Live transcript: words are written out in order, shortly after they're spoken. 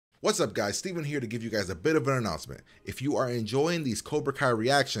What's up guys, Steven here to give you guys a bit of an announcement. If you are enjoying these Cobra Kai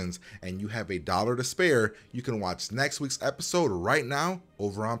reactions and you have $1 to spare, you can watch next week's episode right now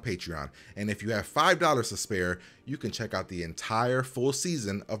over on Patreon. And if you have $5 to spare, you can check out the entire full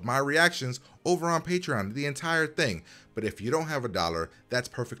season of my reactions over on Patreon, the entire thing. But if you don't have $1, that's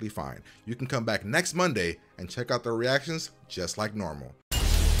perfectly fine. You can come back next Monday and check out the reactions just like normal.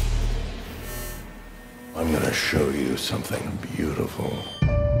 I'm gonna show you something beautiful.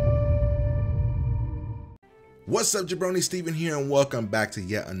 What's up, jabroni? Steven here, and welcome back to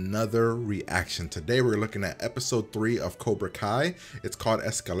yet another reaction. Today we're looking at episode 3 of Cobra Kai. It's called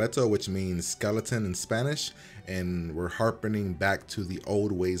Esqueleto, which means skeleton in Spanish, and we're harkening back to the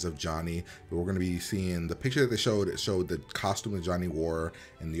old ways of Johnny. We're going to be seeing the picture that they showed. It showed the costume that Johnny wore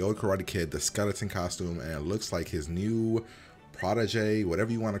in the old Karate Kid, the skeleton costume, and it looks like his new protege,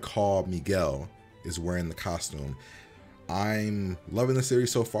 whatever you want to call Miguel, is wearing the costume. I'm loving the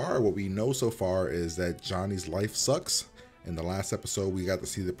series so far. What we know so far is that Johnny's life sucks. In the last episode, we got to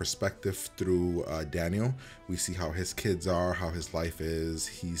see the perspective through Daniel. We see how his kids are, how his life is.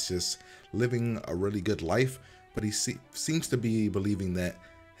 He's just living a really good life, but he seems to be believing that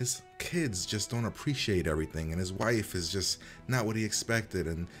his kids just don't appreciate everything, and his wife is just not what he expected,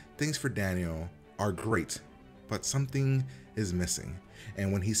 and things for Daniel are great, but something is missing.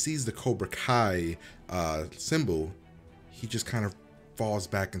 And when he sees the Cobra Kai symbol, he just kind of falls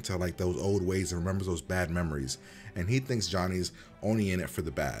back into like those old ways and remembers those bad memories. And he thinks Johnny's only in it for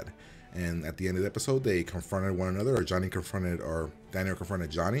the bad. And at the end of the episode, they confronted one another, or Daniel confronted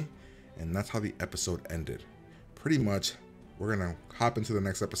Johnny. And that's how the episode ended. Pretty much, we're gonna hop into the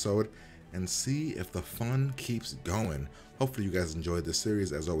next episode and see if the fun keeps going. Hopefully you guys enjoyed this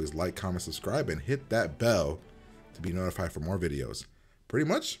series. As always, like, comment, subscribe, and hit that bell to be notified for more videos. Pretty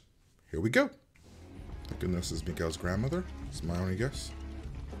much, here we go. Thank goodness this is Miguel's grandmother. It's my only guess.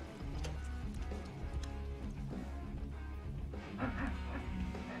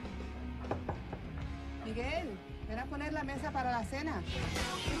 Miguel, ven a poner la mesa para la cena.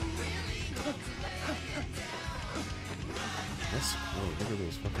 That's cool. Look at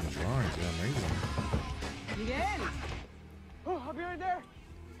those fucking drawings. They're amazing. Miguel! Oh, I'll be right there.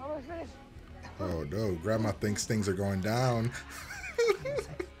 Almost finished. Oh no, grandma thinks things are going down.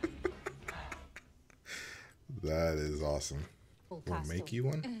 That is awesome. We'll make you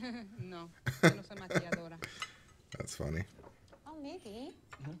one? No, yo no soy maquilladora. That's funny. Oh, maybe.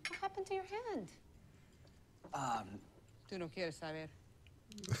 What happened to your hand? Tú no quieres saber.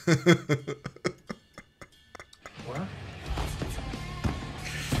 What?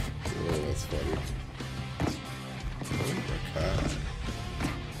 Oh, that's funny. Cobra Kai.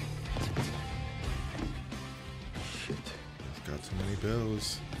 Shit. He's got too many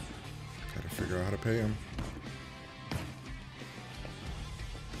bills. Gotta figure out how to pay him.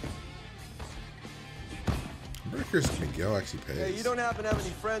 I'm very curious if Miguel actually pays. Hey, you don't happen to have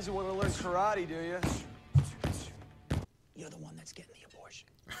any friends who want to learn karate, do you? You're the one that's getting the abortion.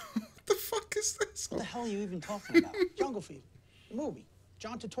 What the fuck is this? What the hell are you even talking about? Jungle Fever, the movie.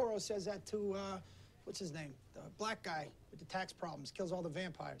 John Turturro says that to, what's his name? The black guy with the tax problems, kills all the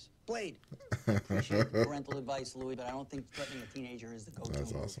vampires. Blade. Appreciate parental advice, Louis, but I don't think threatening a teenager is the go-to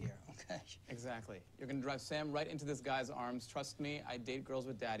That's move awesome. here, okay? Exactly. You're gonna drive Sam right into this guy's arms. Trust me, I date girls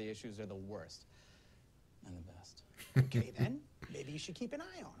with daddy issues. They're the worst. And the best. Okay, then, maybe you should keep an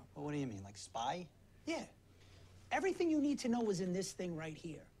eye on him. Well, what do you mean, like spy? Yeah. Everything you need to know is in this thing right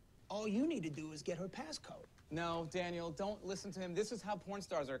here. All you need to do is get her passcode. No, Daniel, don't listen to him. This is how porn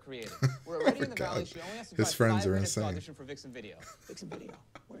stars are created. We're already in the valley. She only has to His drive friends 5 are minutes to insane. audition for Vixen Video. Fix a video.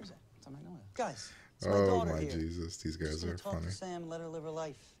 Where is that? It's on Magnolia. Guys, it's my Oh daughter my here. Jesus, these I'm guys just gonna are talk funny. to Sam and let her live her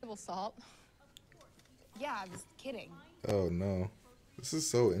life. Table salt. Yeah, I was kidding. Oh no. This is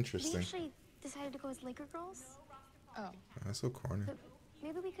so We interesting. actually decided to go as Laker girls, Oh. That's so corny. but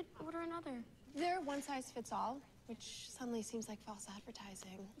maybe we could order another. They're one size fits all, which suddenly seems like false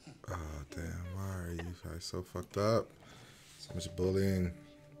advertising. Oh damn, why are you guys so fucked up? So much bullying.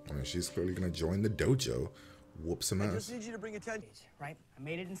 I mean, she's clearly gonna join the dojo. Whoop some I ass. just need you to bring attention. Right? I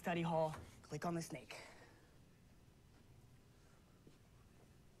made it in study hall. Click on the snake.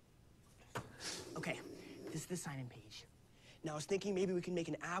 Okay, this is the sign-in page. Now, I was thinking maybe we can make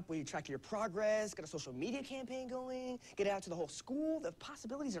an app where you track your progress, get a social media campaign going, get it out to the whole school. The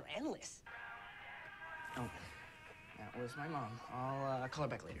possibilities are endless. Oh, that was my mom. I'll call her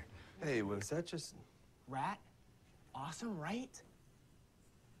back later. Hey, was that just... Rat? Awesome, right?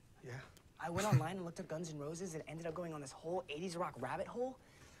 Yeah. I went online and looked up Guns N' Roses and ended up going on this whole 80s rock rabbit hole.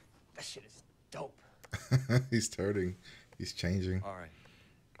 That shit is dope. He's turning. He's changing. All right.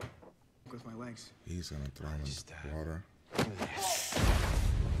 With my legs. He's gonna throw him in the water.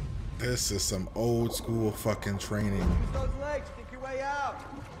 This is some old school fucking training. Use those legs, kick your way out.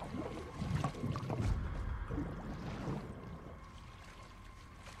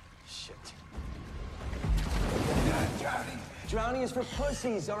 Shit. Drowning is for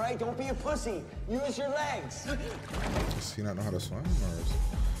pussies, all right? Don't be a pussy. Use your legs. Does he not know how to swim? Or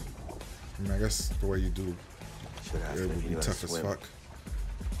I mean, I guess the way you do it would be tough as fuck.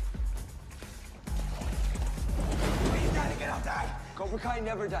 You gotta get out there. Cobra Kai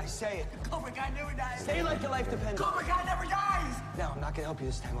never dies. Say it. Cobra Kai never dies. Say it like your life depends. Cobra Kai never dies. Now, I'm not gonna help you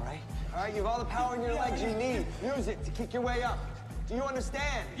this time, all right? All right, you have all the power in your legs you need. Use it to kick your way up. Do you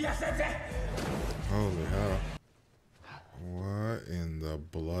understand? Yes, that's it. Holy hell. What in the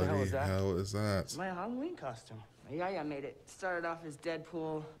bloody hell is that? My Halloween costume. Yeah, made it. Started off as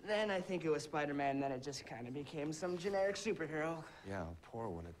Deadpool, then I think it was Spider-Man, then it just kind of became some generic superhero. Yeah, a poor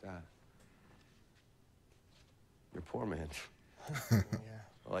one at that. You're poor, man. Yeah.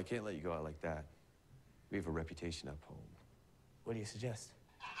 Well, I can't let you go out like that. We have a reputation to uphold. What do you suggest?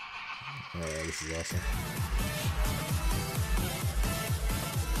 Oh, this is awesome.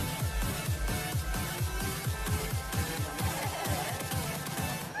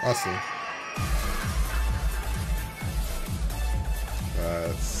 Awesome.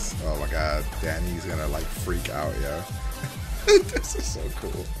 That's, oh my god, Danny's gonna like freak out, yeah. This is so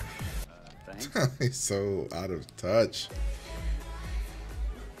cool. Thanks. He's so out of touch.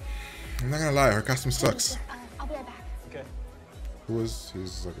 I'm not gonna lie, her costume sucks. I'll be right back. Okay.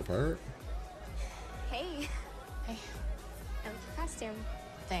 He's like a pirate? Hey. Hey, I like your costume.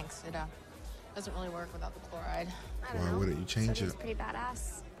 thanks. It doesn't really work without the chloride. I don't Why know. wouldn't you change Soda's it? pretty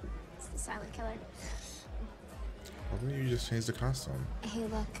badass. It's the silent killer. Why wouldn't you just change the costume? Hey,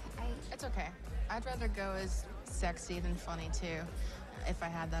 look, It's okay. I'd rather go as sexy than funny too, if I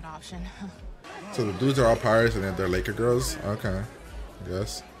had that option. So the dudes are all pirates and then they're Laker girls? Okay. I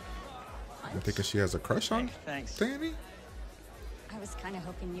guess. I'm thinking she has a crush on Thanks. Danny? I was kind of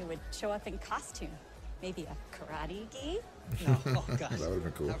hoping you would show up in costume. Maybe a karate gi? No, oh God. That would have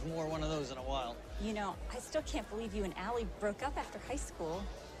been cool. I've worn one of those in a while. You know, I still can't believe you and Allie broke up after high school.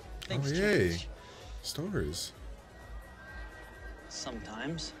 Things Oh, yay. change. Stories.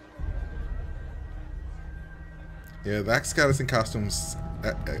 Sometimes. Yeah, that skeleton costume's...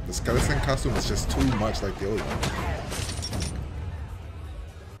 the skeleton costume is just too much like the old one.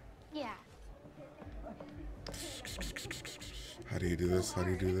 yeah. How do you do this? How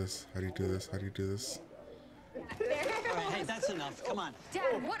do you do this? How do you do this? How do you do this? All right, hey, that's enough. Come on.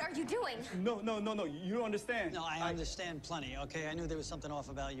 Dad, what are you doing? No. You don't understand. No, I understand plenty, okay? I knew there was something off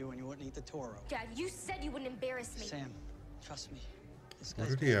about you and you wouldn't eat the Toro. Dad, you said you wouldn't embarrass me. Sam, trust me. This What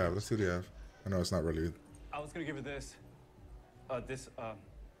guy's did he have? Let's see what he have. I know it's not really... I was gonna give her this. This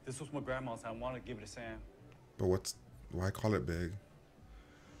was my grandma's. I want to give it to Sam. But what's... Why call it big?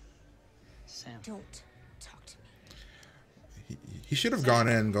 Sam. Don't talk to me. He should have gone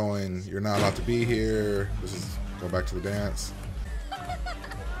in going, you're not allowed to be here. This is... Go back to the dance.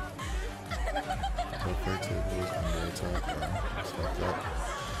 Perfect. It was under attack. That's fucked up.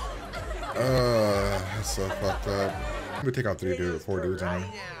 That's so fucked up. I'm gonna take out 4 dudes on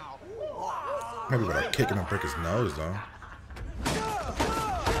him. Maybe by kicking him, break his nose though.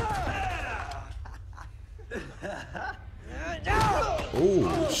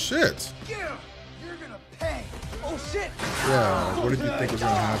 Oh shit! You're gonna pay. Oh shit! Yeah, what did you think was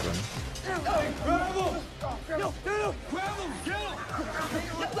gonna happen? Grab him! No, grab him! Kill him!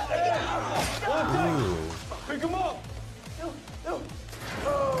 Ooh. Pick him up.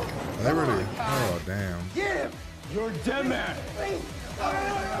 They really... Oh damn. Get him! You're a dead man.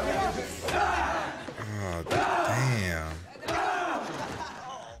 Oh damn.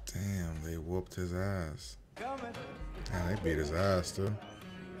 Damn, they whooped his ass. Man, they beat his ass too.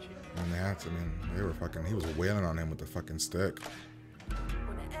 And they had to, I mean, they were fucking, he was wailing on him with the fucking stick.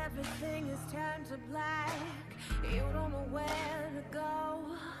 When everything is turned to black, you don't know where to go.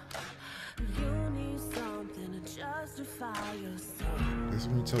 You need something to justify yourself. This is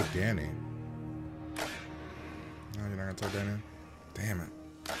when you tell Danny. No, you're not gonna tell Danny? Damn it.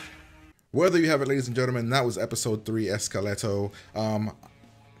 Well, there you have it, ladies and gentlemen. That was episode 3, Esqueleto.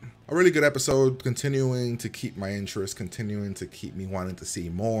 A really good episode, continuing to keep my interest, continuing to keep me wanting to see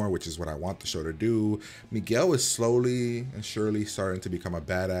more, which is what I want the show to do. Miguel is slowly and surely starting to become a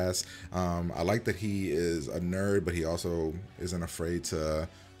badass. I like that he is a nerd, but he also isn't afraid to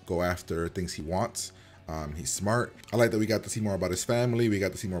go after things he wants. He's smart. I like that we got to see more about his family. We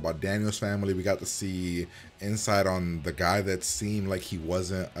got to see more about Daniel's family. We got to see insight on the guy that seemed like he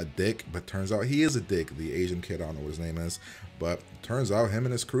wasn't a dick, but turns out he is a dick. The Asian kid, I don't know what his name is, but turns out him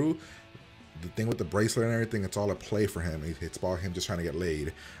and his crew, the thing with the bracelet and everything, it's all a play for him. It's about him just trying to get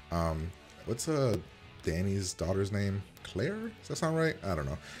laid. What's Danny's daughter's name? Claire? Does that sound right? I don't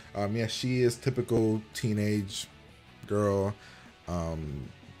know. Yeah, she is typical teenage girl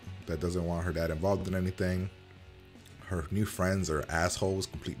that doesn't want her dad involved in anything. Her new friends are assholes,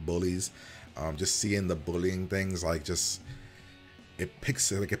 complete bullies. Just seeing the bullying things, like, just it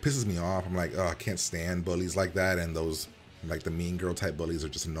pisses me off. I'm like, oh, I can't stand bullies like that, and those, like, the mean girl type bullies are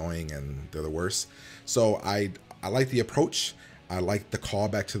just annoying and they're the worst. So I like the approach. I like the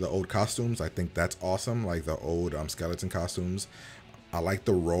callback to the old costumes. I think that's awesome, like the old skeleton costumes. I like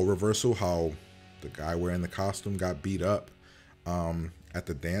the role reversal, how the guy wearing the costume got beat up at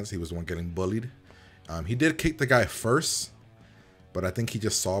the dance. He was the one getting bullied. He did kick the guy first, but I think he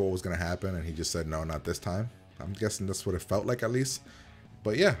just saw what was going to happen and he just said, no, not this time. I'm guessing that's what it felt like, at least.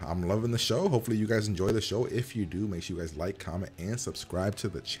 But yeah, I'm loving the show. Hopefully you guys enjoy the show. If you do, make sure you guys like, comment, and subscribe to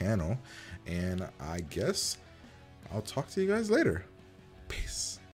the channel. And I guess I'll talk to you guys later. Peace.